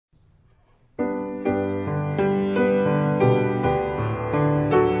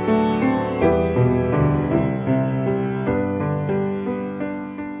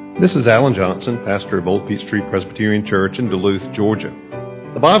This is Alan Johnson, pastor of Old Peachtree Presbyterian Church in Duluth, Georgia.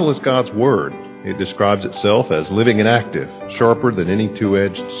 The Bible is God's Word. It describes itself as living and active, sharper than any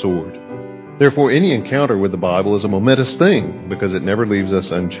two-edged sword. Therefore, any encounter with the Bible is a momentous thing because it never leaves us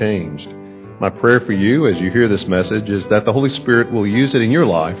unchanged. My prayer for you as you hear this message is that the Holy Spirit will use it in your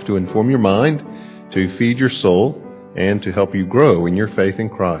life to inform your mind, to feed your soul, and to help you grow in your faith in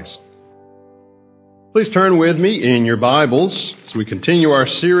Christ. Please turn with me in your Bibles as we continue our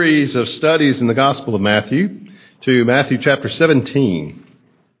series of studies in the Gospel of Matthew to Matthew chapter 17.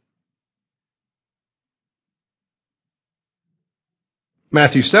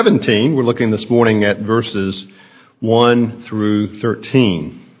 Matthew 17, we're looking this morning at verses 1 through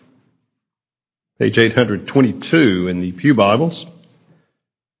 13. Page 822 in the Pew Bibles.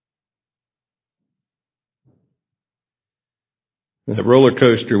 That roller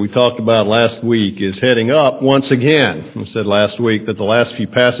coaster we talked about last week is heading up once again. We said last week that the last few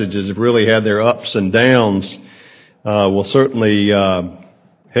passages have really had their ups and downs. Well, certainly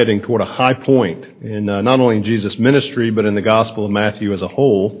heading toward a high point in not only in Jesus' ministry, but in the Gospel of Matthew as a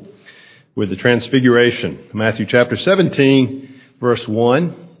whole, with the Transfiguration. Matthew chapter 17, verse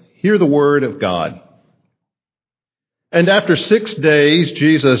 1, hear the word of God. And after 6 days,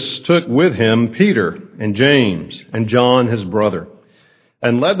 Jesus took with him Peter and James and John his brother,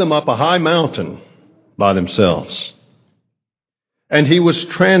 and led them up a high mountain by themselves. And he was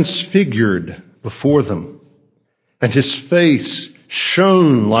transfigured before them, and his face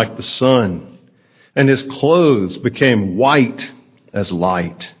shone like the sun, and his clothes became white as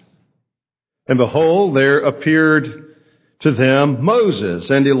light. And behold, there appeared to them Moses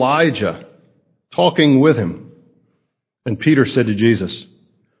and Elijah talking with him. And Peter said to Jesus,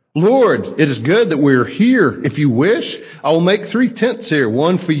 Lord, it is good that we are here. If you wish, I will make 3 tents here,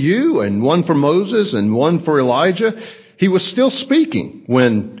 one for you and one for Moses and one for Elijah. He was still speaking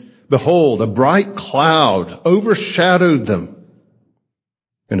when, behold, a bright cloud overshadowed them.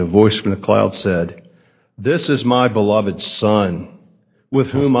 And a voice from the cloud said, This is my beloved Son, with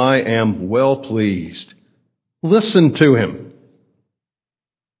whom I am well pleased. Listen to him.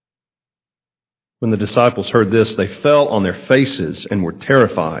 When the disciples heard this, they fell on their faces and were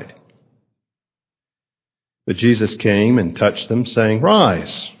terrified. But Jesus came and touched them, saying,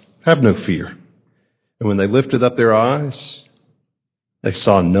 Rise, have no fear. And when they lifted up their eyes, they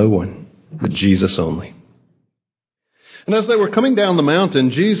saw no one but Jesus only. And as they were coming down the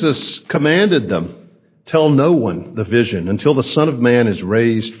mountain, Jesus commanded them, Tell no one the vision until the Son of Man is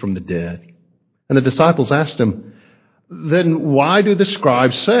raised from the dead. And the disciples asked him, Then why do the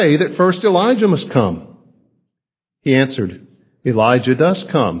scribes say that first Elijah must come? He answered, Elijah does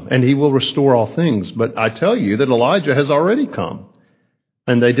come, and he will restore all things. But I tell you that Elijah has already come,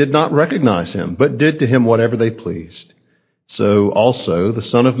 and they did not recognize him, but did to him whatever they pleased. So also the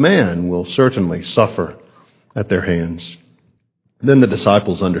Son of Man will certainly suffer at their hands. Then the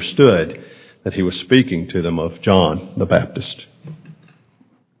disciples understood that he was speaking to them of John the Baptist.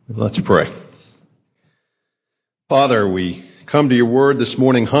 Let's pray. Father, we come to your word this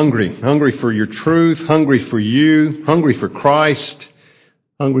morning hungry for your truth, hungry for you, hungry for Christ,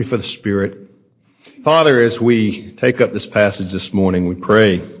 hungry for the Spirit. Father, as we take up this passage this morning, we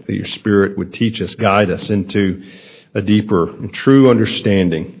pray that your Spirit would teach us, guide us into a deeper and true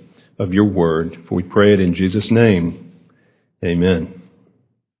understanding of your word. For we pray it in Jesus' name. Amen.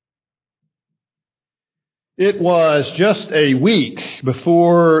 It was just a week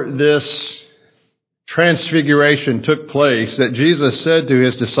before this Transfiguration took place that Jesus said to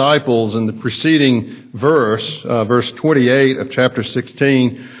his disciples in the preceding verse 28 of chapter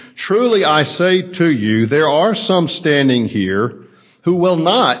 16, Truly I say to you, there are some standing here who will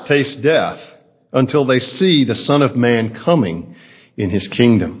not taste death until they see the Son of Man coming in his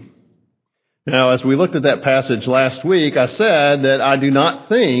kingdom. Now, as we looked at that passage last week, I said that I do not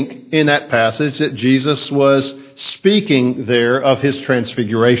think in that passage that Jesus was speaking there of his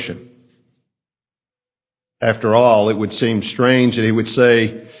transfiguration. After all, it would seem strange that he would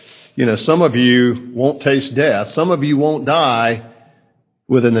say, some of you won't taste death. Some of you won't die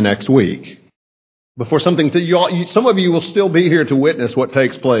within the next week. Some of you will still be here to witness what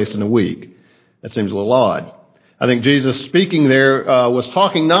takes place in a week. That seems a little odd. I think Jesus speaking there was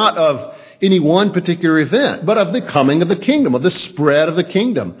talking not of any one particular event, but of the coming of the kingdom, of the spread of the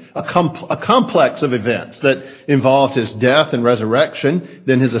kingdom, a complex of events that involved his death and resurrection,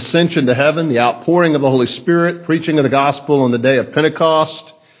 then his ascension to heaven, the outpouring of the Holy Spirit, preaching of the gospel on the day of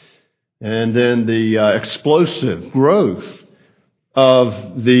Pentecost, and then the explosive growth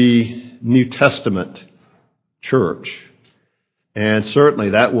of the New Testament church. And certainly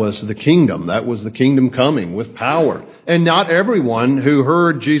that was the kingdom. That was the kingdom coming with power. And not everyone who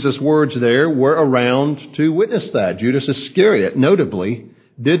heard Jesus' words there were around to witness that. Judas Iscariot, notably,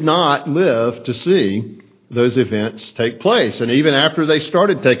 did not live to see those events take place. And even after they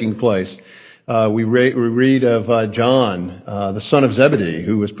started taking place, we read of John, the son of Zebedee,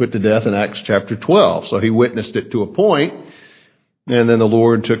 who was put to death in Acts chapter 12. So he witnessed it to a point, and then the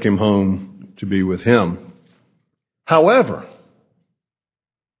Lord took him home to be with him. However,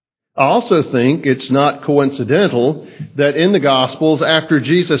 I also think it's not coincidental that in the Gospels, after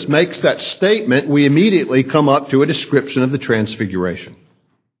Jesus makes that statement, we immediately come up to a description of the Transfiguration.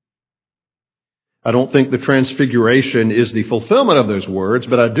 I don't think the Transfiguration is the fulfillment of those words,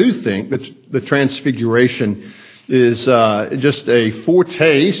 but I do think that the Transfiguration is just a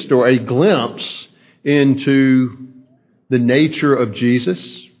foretaste or a glimpse into the nature of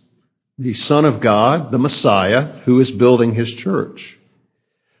Jesus, the Son of God, the Messiah, who is building His church.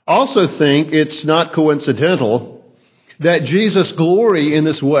 I also think it's not coincidental that Jesus' glory in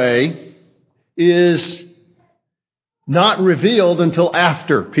this way is not revealed until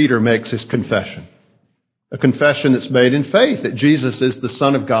after Peter makes his confession. A confession that's made in faith that Jesus is the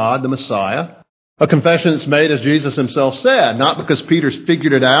Son of God, the Messiah. A confession that's made, as Jesus himself said, not because Peter's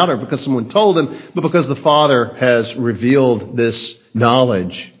figured it out or because someone told him, but because the Father has revealed this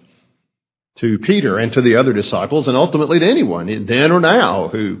knowledge to Peter and to the other disciples, and ultimately to anyone, then or now,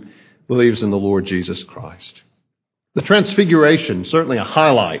 who believes in the Lord Jesus Christ. The Transfiguration, certainly a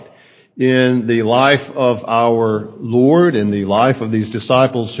highlight in the life of our Lord and the life of these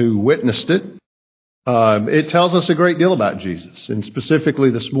disciples who witnessed it. It tells us a great deal about Jesus, and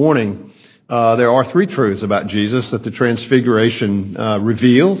specifically this morning, there are three truths about Jesus that the Transfiguration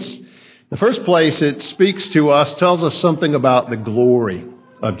reveals. In the first place, it speaks to us, tells us something about the glory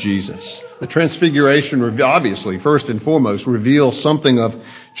of Jesus. The Transfiguration, obviously, first and foremost, reveals something of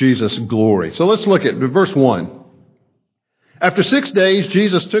Jesus' glory. So let's look at verse 1. After 6 days,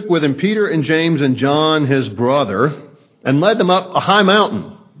 Jesus took with him Peter and James and John, his brother, and led them up a high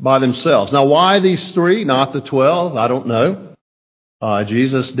mountain by themselves. Now, why these three, not the 12? I don't know.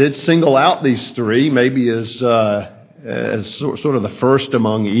 Jesus did single out these three, maybe as sort of the first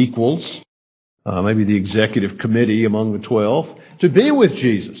among equals, maybe the executive committee among the 12, to be with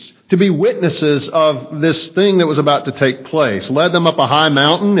Jesus, to be witnesses of this thing that was about to take place. Led them up a high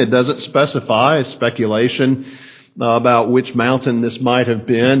mountain. It doesn't specify, it's speculation about which mountain this might have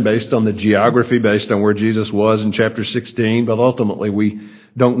been based on the geography, based on where Jesus was in chapter 16, but ultimately we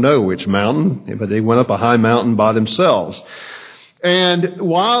don't know which mountain, but they went up a high mountain by themselves. And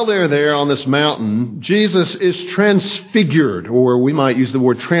while they're there on this mountain, Jesus is transfigured, or we might use the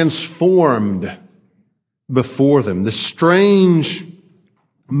word transformed before them. This strange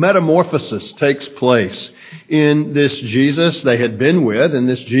metamorphosis takes place in this Jesus they had been with, and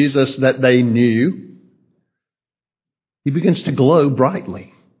this Jesus that they knew. He begins to glow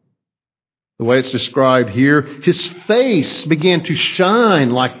brightly. The way it's described here, his face began to shine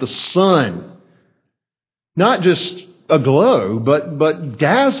like the sun. Not just a glow, but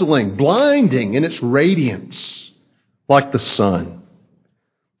dazzling, blinding in its radiance, like the sun.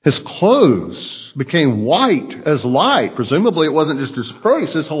 His clothes became white as light. Presumably it wasn't just his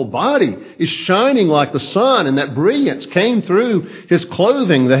face, his whole body is shining like the sun, and that brilliance came through his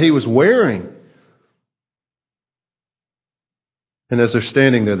clothing that he was wearing. And as they're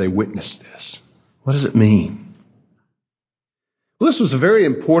standing there, they witness this. What does it mean? Well, this was a very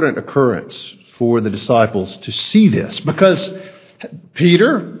important occurrence for the disciples to see this, because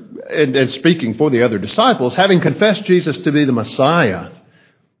Peter, and speaking for the other disciples, having confessed Jesus to be the Messiah,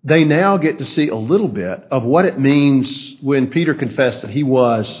 they now get to see a little bit of what it means when Peter confessed that he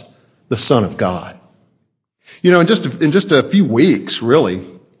was the Son of God. You know, in just a few weeks,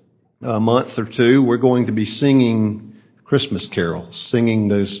 really, a month or two, we're going to be singing Christmas carols, singing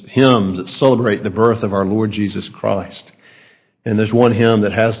those hymns that celebrate the birth of our Lord Jesus Christ. And there's one hymn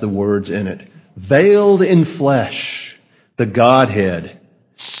that has the words in it, "Veiled in flesh, the Godhead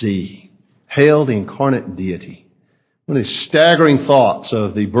see. Hail the incarnate deity." One of the staggering thoughts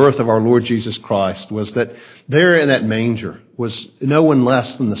of the birth of our Lord Jesus Christ was that there in that manger was no one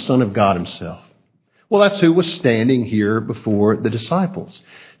less than the Son of God himself. Well, that's who was standing here before the disciples.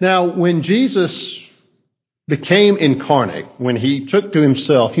 Now, when Jesus became incarnate, when he took to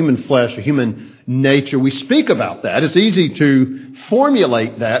himself human flesh, or human nature, we speak about that. It's easy to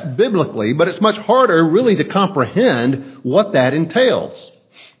formulate that biblically, but it's much harder really to comprehend what that entails.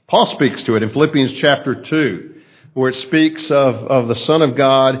 Paul speaks to it in Philippians chapter 2, where it speaks of the Son of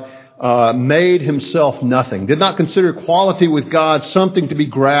God made himself nothing, did not consider equality with God something to be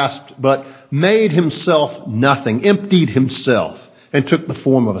grasped, but made himself nothing, emptied himself, and took the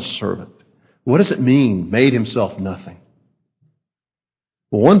form of a servant. What does it mean, made himself nothing?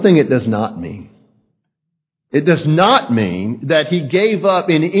 Well, one thing it does not mean. It does not mean that he gave up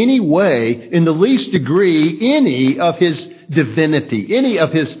in any way, in the least degree, any of his divinity, any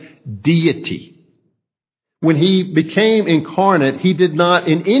of his deity. When he became incarnate, he did not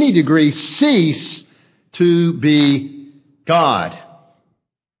in any degree cease to be God.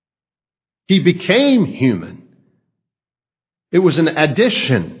 He became human. It was an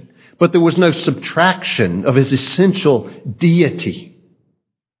addition, but there was no subtraction of his essential deity.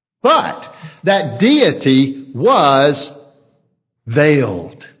 But that deity was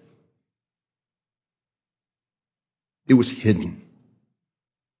veiled. It was hidden.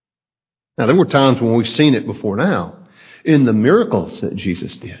 Now, there were times when we've seen it before now in the miracles that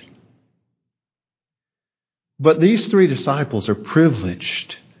Jesus did. But these three disciples are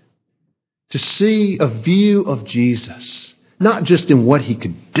privileged to see a view of Jesus, not just in what he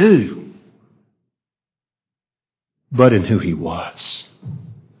could do, but in who he was.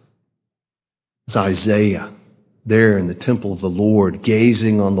 It's Isaiah there in the temple of the Lord,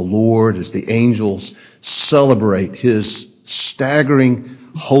 gazing on the Lord as the angels celebrate his staggering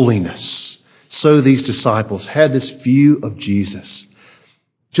holiness. So these disciples had this view of Jesus,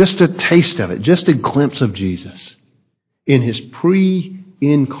 just a taste of it, just a glimpse of Jesus in his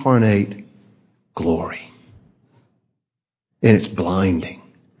pre-incarnate glory. And it's blinding.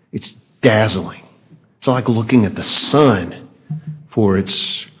 It's dazzling. It's like looking at the sun for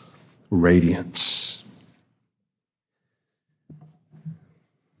its radiance.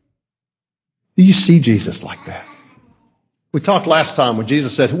 Do you see Jesus like that? We talked last time when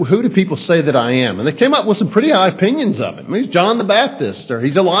Jesus said, who do people say that I am? And they came up with some pretty high opinions of him. He's John the Baptist, or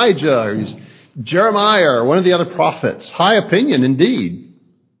he's Elijah, or he's Jeremiah, or one of the other prophets. High opinion indeed,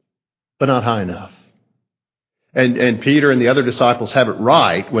 but not high enough. And Peter and the other disciples have it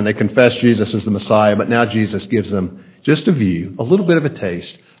right when they confess Jesus as the Messiah, but now Jesus gives them just a view, a little bit of a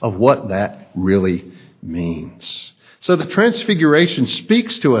taste of what that really means. So the Transfiguration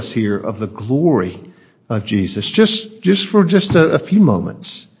speaks to us here of the glory of Jesus, just for a few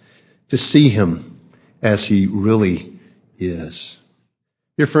moments, to see him as he really is.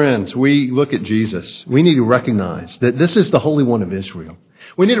 Dear friends, we look at Jesus. We need to recognize that this is the Holy One of Israel.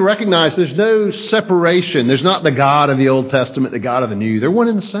 We need to recognize there's no separation. There's not the God of the Old Testament, the God of the New. They're one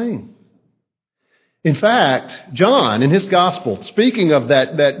and the same. In fact, John, in his gospel, speaking of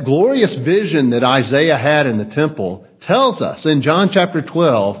that glorious vision that Isaiah had in the temple, tells us in John chapter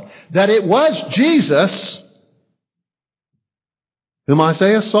 12 that it was Jesus whom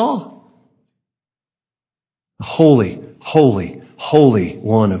Isaiah saw. The holy, holy, holy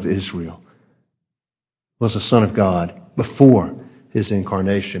One of Israel was the Son of God before his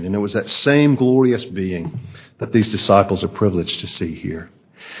incarnation. And it was that same glorious being that these disciples are privileged to see here.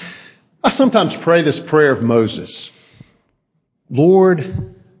 I sometimes pray this prayer of Moses.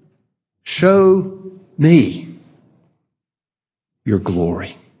 Lord, show me your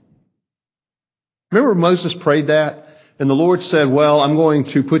glory. Remember Moses prayed that? And the Lord said, well, I'm going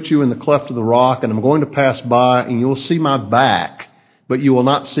to put you in the cleft of the rock and I'm going to pass by and you'll see my back, but you will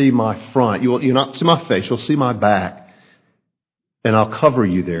not see my front. You'll not see my face. You'll see my back. And I'll cover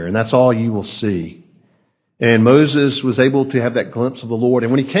you there. And that's all you will see. And Moses was able to have that glimpse of the Lord.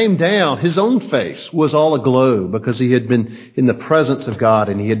 And when he came down, his own face was all aglow because he had been in the presence of God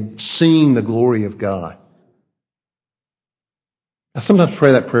and he had seen the glory of God. I sometimes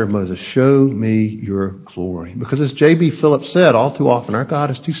pray that prayer of Moses, show me your glory. Because as J.B. Phillips said, all too often our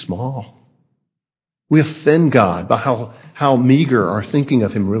God is too small. We offend God by how meager our thinking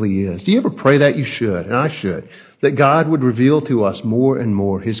of him really is. Do you ever pray that? You should, and I should. That God would reveal to us more and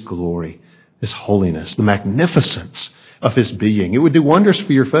more his glory, his holiness, the magnificence of his being. It would do wonders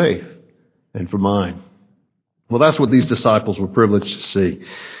for your faith and for mine. Well, that's what these disciples were privileged to see.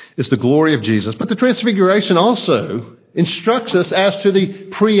 It's the glory of Jesus. But the Transfiguration also instructs us as to the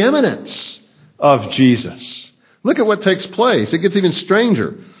preeminence of Jesus. Look at what takes place. It gets even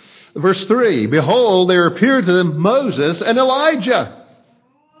stranger. Verse 3, behold, there appeared to them Moses and Elijah.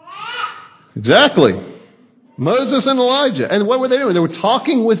 Exactly. Moses and Elijah. And what were they doing? They were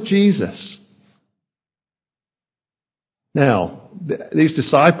talking with Jesus. Now, these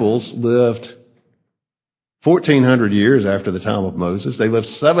disciples lived 1,400 years after the time of Moses. They lived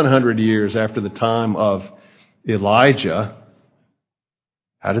 700 years after the time of Elijah.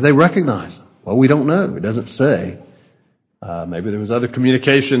 How did they recognize them? Well, we don't know. It doesn't say. Maybe there was other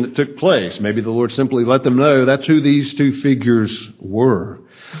communication that took place. Maybe the Lord simply let them know that's who these two figures were.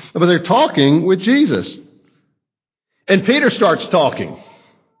 But they're talking with Jesus. And Peter starts talking.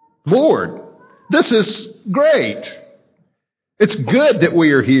 Lord, this is great. It's good that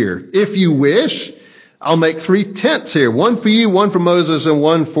we are here. If you wish, I'll make 3 tents here. One for you, one for Moses, and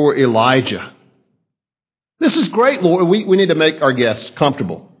one for Elijah. This is great, Lord. We need to make our guests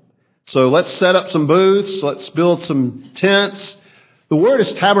comfortable. So let's set up some booths. Let's build some tents. The word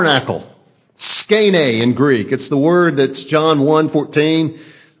is tabernacle. Skene in Greek. It's the word that's John 1:14.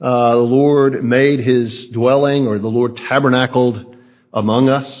 The Lord made his dwelling, or the Lord tabernacled among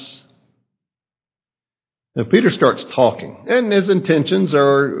us. Now, Peter starts talking, and his intentions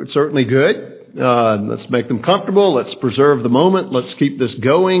are certainly good. Let's make them comfortable. Let's preserve the moment. Let's keep this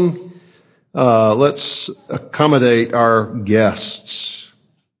going. Let's accommodate our guests.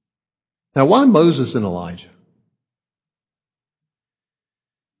 Now, why Moses and Elijah?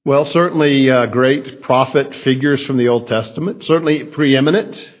 Well, certainly great prophet figures from the Old Testament, certainly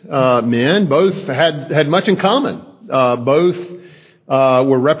preeminent men. Both had much in common. Both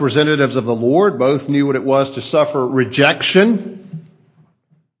were representatives of the Lord. Both knew what it was to suffer rejection.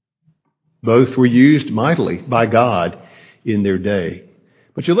 Both were used mightily by God in their day.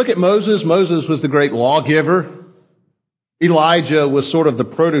 But you look at Moses. Moses was the great lawgiver. Elijah was sort of the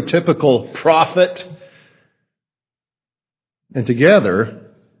prototypical prophet. And together,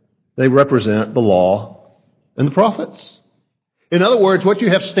 they represent the law and the prophets. In other words, what you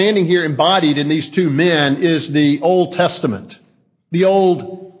have standing here embodied in these two men is the Old Testament, the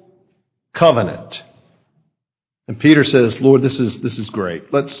Old Covenant. And Peter says, Lord, this is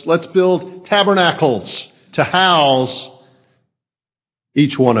great. Let's build tabernacles to house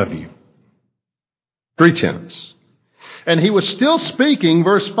each one of you. 3 tents. And he was still speaking,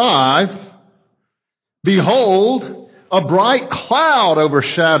 verse 5, behold, a bright cloud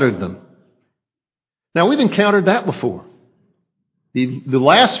overshadowed them. Now, we've encountered that before. The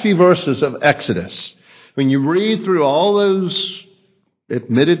last few verses of Exodus, when you read through all those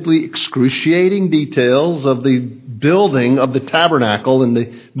admittedly excruciating details of the building of the tabernacle in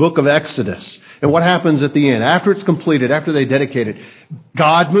the book of Exodus, and what happens at the end, after it's completed, after they dedicate it,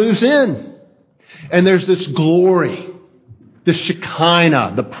 God moves in. And there's this glory. The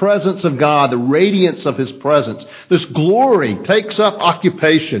Shekinah, the presence of God, the radiance of his presence. This glory takes up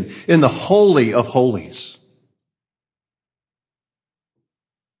occupation in the Holy of Holies.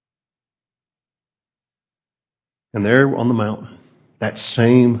 And there on the mountain, that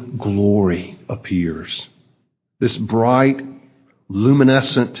same glory appears. This bright,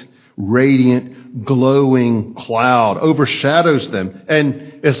 luminescent, radiant, glowing cloud overshadows them.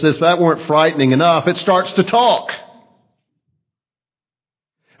 And as if that weren't frightening enough, it starts to talk.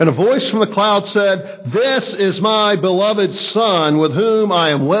 And a voice from the cloud said, "This is my beloved Son, with whom I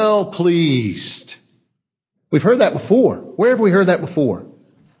am well pleased." We've heard that before. Where have we heard that before?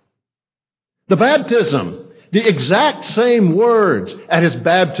 The baptism. The exact same words at his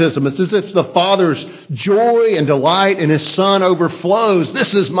baptism. It's as if the Father's joy and delight in his Son overflows.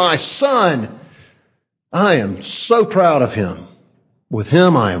 This is my Son. I am so proud of him. With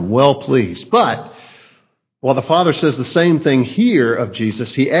him I am well pleased. But while the Father says the same thing here of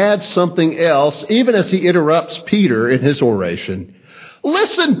Jesus, he adds something else, even as he interrupts Peter in his oration.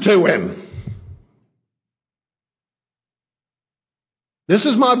 Listen to him. This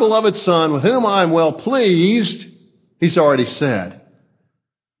is my beloved Son, with whom I am well pleased, he's already said.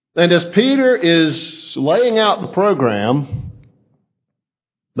 And as Peter is laying out the program,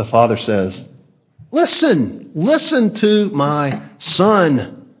 the Father says, listen to my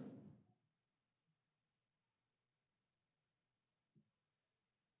Son.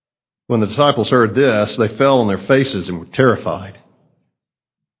 When the disciples heard this, they fell on their faces and were terrified.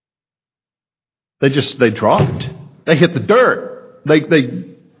 They dropped. They hit the dirt.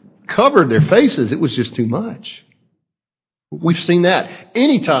 They covered their faces. It was just too much. We've seen that.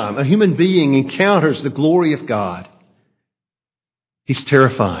 Anytime a human being encounters the glory of God, he's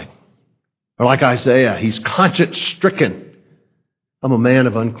terrified. Or like Isaiah, he's conscience-stricken. I'm a man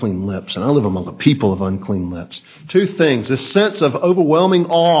of unclean lips, and I live among a people of unclean lips. 2 things, this sense of overwhelming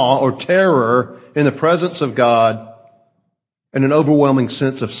awe or terror in the presence of God, and an overwhelming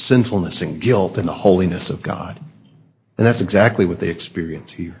sense of sinfulness and guilt in the holiness of God. And that's exactly what they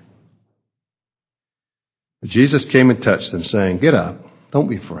experience here. Jesus came and touched them, saying, "Get up, don't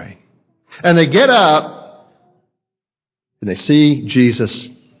be afraid." And they get up, and they see Jesus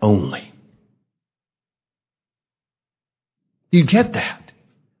only. Do you get that?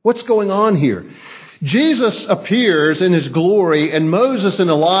 What's going on here? Jesus appears in his glory, and Moses and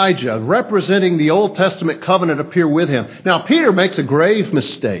Elijah, representing the Old Testament covenant, appear with him. Now, Peter makes a grave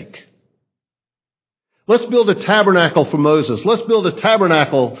mistake. Let's build a tabernacle for Moses. Let's build a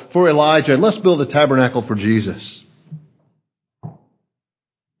tabernacle for Elijah. And let's build a tabernacle for Jesus.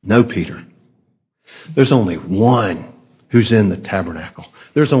 No, Peter. There's only one who's in the tabernacle.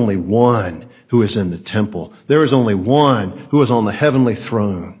 There's only one who is in the temple. There is only one who is on the heavenly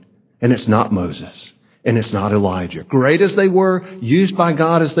throne. And it's not Moses. And it's not Elijah. Great as they were, used by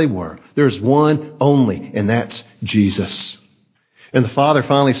God as they were, there's one only, and that's Jesus. And the Father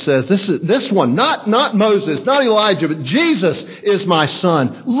finally says, this one, not Moses, not Elijah, but Jesus is my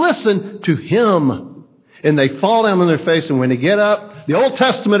Son. Listen to him. And they fall down on their face, and when they get up, the Old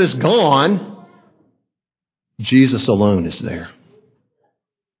Testament is gone. Jesus alone is there.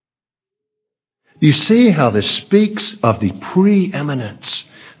 You see how this speaks of the preeminence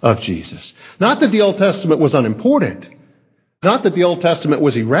of Jesus. Not that the Old Testament was unimportant. Not that the Old Testament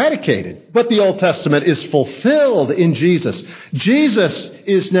was eradicated, but the Old Testament is fulfilled in Jesus. Jesus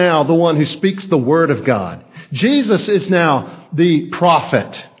is now the one who speaks the Word of God. Jesus is now the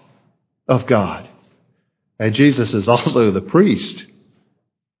prophet of God. And Jesus is also the priest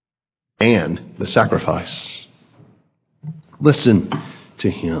and the sacrifice. Listen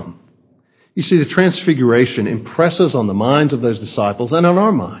to him. You see, the transfiguration impresses on the minds of those disciples and on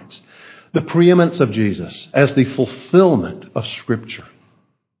our minds the preeminence of Jesus as the fulfillment of Scripture.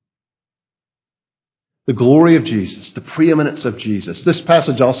 The glory of Jesus, the preeminence of Jesus. This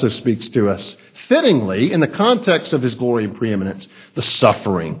passage also speaks to us fittingly, in the context of his glory and preeminence, the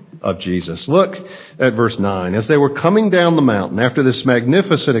suffering of Jesus. Look at verse 9. As they were coming down the mountain after this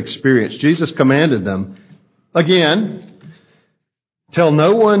magnificent experience, Jesus commanded them, again, tell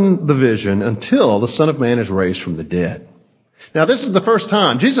no one the vision until the Son of Man is raised from the dead. Now, this is the first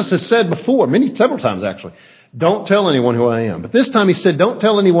time. Jesus has said before, several times actually, don't tell anyone who I am. But this time he said, don't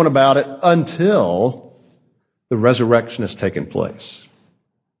tell anyone about it until the resurrection has taken place.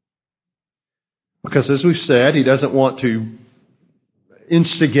 Because as we've said, he doesn't want to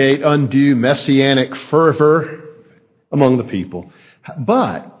instigate undue messianic fervor among the people.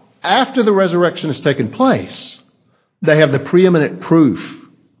 But after the resurrection has taken place, they have the preeminent proof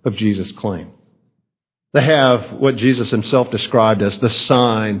of Jesus' claim. They have what Jesus himself described as the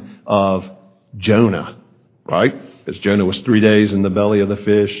sign of Jonah, right? Because Jonah was 3 days in the belly of the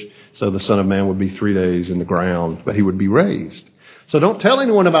fish, so the Son of Man would be 3 days in the ground, but he would be raised. So don't tell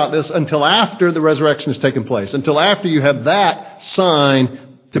anyone about this until after the resurrection has taken place, until after you have that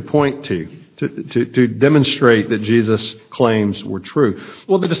sign to point to demonstrate that Jesus' claims were true.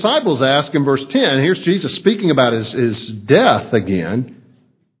 Well, the disciples ask in verse 10, here's Jesus speaking about his death again.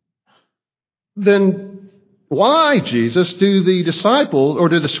 Then why, Jesus, do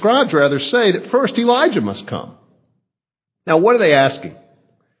the scribes rather say that first Elijah must come? Now, what are they asking?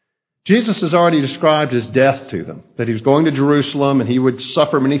 Jesus has already described his death to them, that he was going to Jerusalem and he would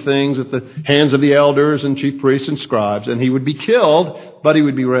suffer many things at the hands of the elders and chief priests and scribes, and he would be killed, but he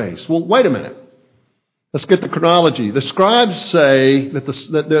would be raised. Well, wait a minute. Let's get the chronology. The scribes say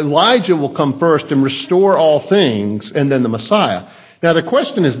that Elijah will come first and restore all things, and then the Messiah. Now, the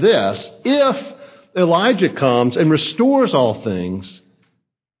question is this: if Elijah comes and restores all things,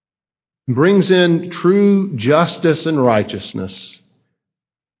 brings in true justice and righteousness,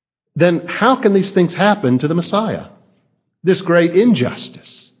 then how can these things happen to the Messiah? This great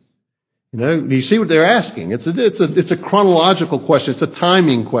injustice. Do you see what they're asking? It's a chronological question. It's a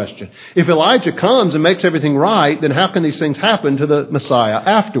timing question. If Elijah comes and makes everything right, then how can these things happen to the Messiah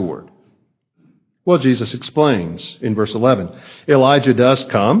afterward? Well, Jesus explains in verse 11. Elijah does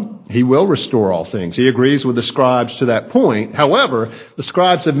come. He will restore all things. He agrees with the scribes to that point. However, the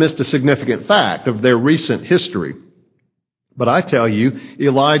scribes have missed a significant fact of their recent history. But I tell you,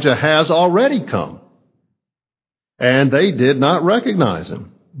 Elijah has already come. And they did not recognize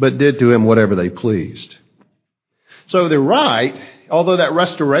him, but did to him whatever they pleased. So they're right, although that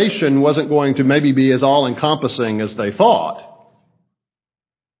restoration wasn't going to maybe be as all-encompassing as they thought.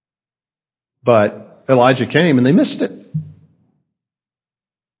 But Elijah came and they missed it.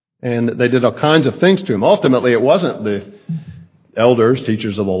 And they did all kinds of things to him. Ultimately, it wasn't the elders,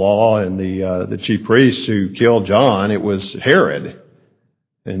 teachers of the law, and the chief priests who killed John. It was Herod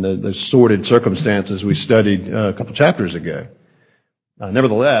and the sordid circumstances we studied a couple chapters ago.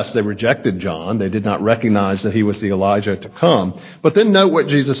 Nevertheless, they rejected John. They did not recognize that he was the Elijah to come. But then note what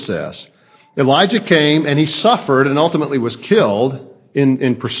Jesus says. Elijah came and he suffered and ultimately was killed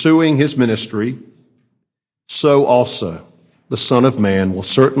in pursuing his ministry. So also the Son of Man will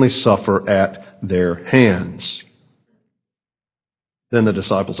certainly suffer at their hands. Then the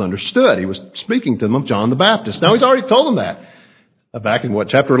disciples understood. He was speaking to them of John the Baptist. Now, he's already told them that. Back in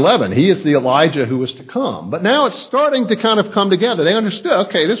chapter 11. He is the Elijah who was to come. But now it's starting to kind of come together. They understood,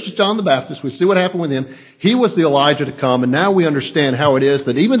 okay, this was John the Baptist. We see what happened with him. He was the Elijah to come. And now we understand how it is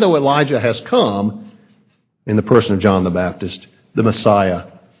that even though Elijah has come in the person of John the Baptist, the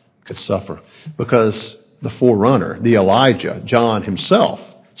Messiah could suffer. Because the forerunner, the Elijah, John himself,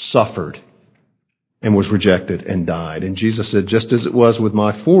 suffered and was rejected and died. And Jesus said, just as it was with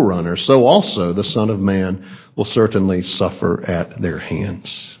my forerunner, so also the Son of Man will certainly suffer at their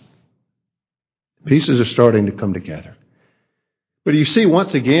hands. Pieces are starting to come together. But you see,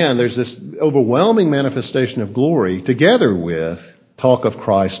 once again, there's this overwhelming manifestation of glory together with talk of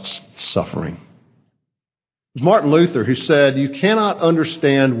Christ's suffering. It was Martin Luther who said, you cannot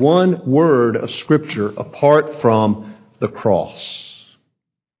understand one word of Scripture apart from the cross.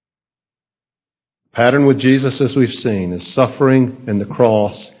 Pattern with Jesus, as we've seen, is suffering and the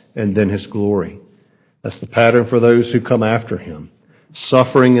cross and then His glory. That's the pattern for those who come after Him.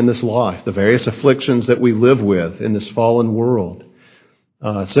 Suffering in this life, the various afflictions that we live with in this fallen world,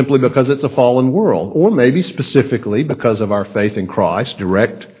 simply because it's a fallen world, or maybe specifically because of our faith in Christ,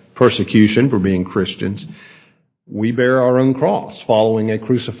 direct persecution for being Christians. We bear our own cross following a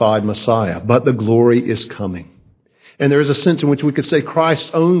crucified Messiah, but the glory is coming. And there is a sense in which we could say Christ's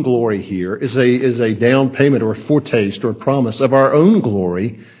own glory here is a down payment or a foretaste or a promise of our own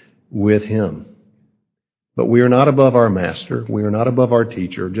glory with Him. But we are not above our Master. We are not above our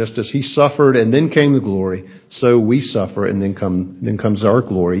teacher. Just as He suffered and then came the glory, so we suffer and then comes our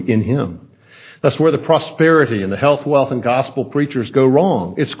glory in Him. That's where the prosperity and the health, wealth, and gospel preachers go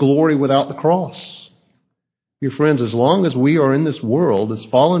wrong. It's glory without the cross. Dear friends, as long as we are in this world, this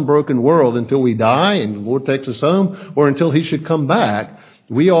fallen, broken world, until we die and the Lord takes us home, or until He should come back,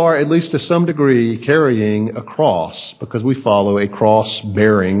 we are, at least to some degree, carrying a cross because we follow a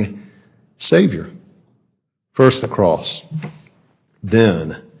cross-bearing Savior. First the cross,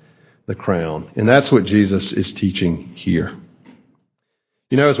 then the crown. And that's what Jesus is teaching here.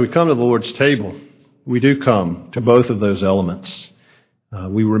 You know, as we come to the Lord's table, we do come to both of those elements.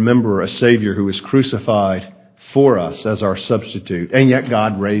 We remember a Savior who was crucified for us as our substitute, and yet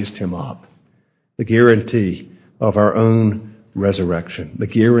God raised Him up. The guarantee of our own resurrection, the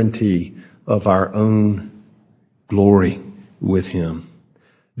guarantee of our own glory with Him.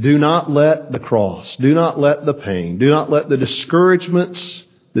 Do not let the cross, do not let the pain, do not let the discouragements,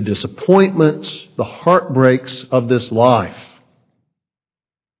 the disappointments, the heartbreaks of this life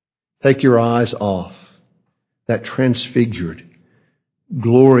take your eyes off that transfigured,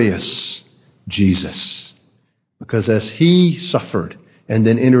 glorious Jesus. Because as He suffered and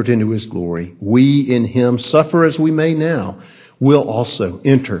then entered into His glory, we in Him, suffer as we may now, will also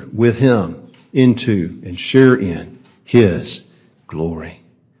enter with Him into and share in His glory.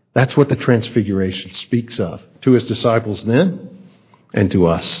 That's what the Transfiguration speaks of to His disciples then and to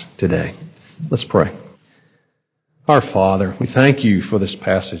us today. Let's pray. Our Father, we thank You for this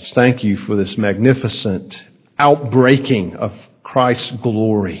passage. Thank You for this magnificent outbreaking of Christ's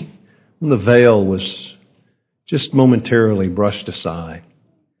glory. When the veil was just momentarily brushed aside.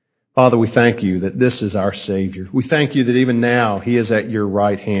 Father, we thank You that this is our Savior. We thank You that even now He is at Your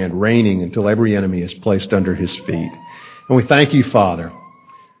right hand, reigning until every enemy is placed under His feet. And we thank You, Father,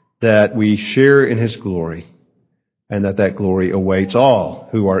 that we share in His glory and that glory awaits all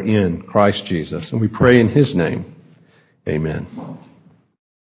who are in Christ Jesus. And we pray in His name. Amen.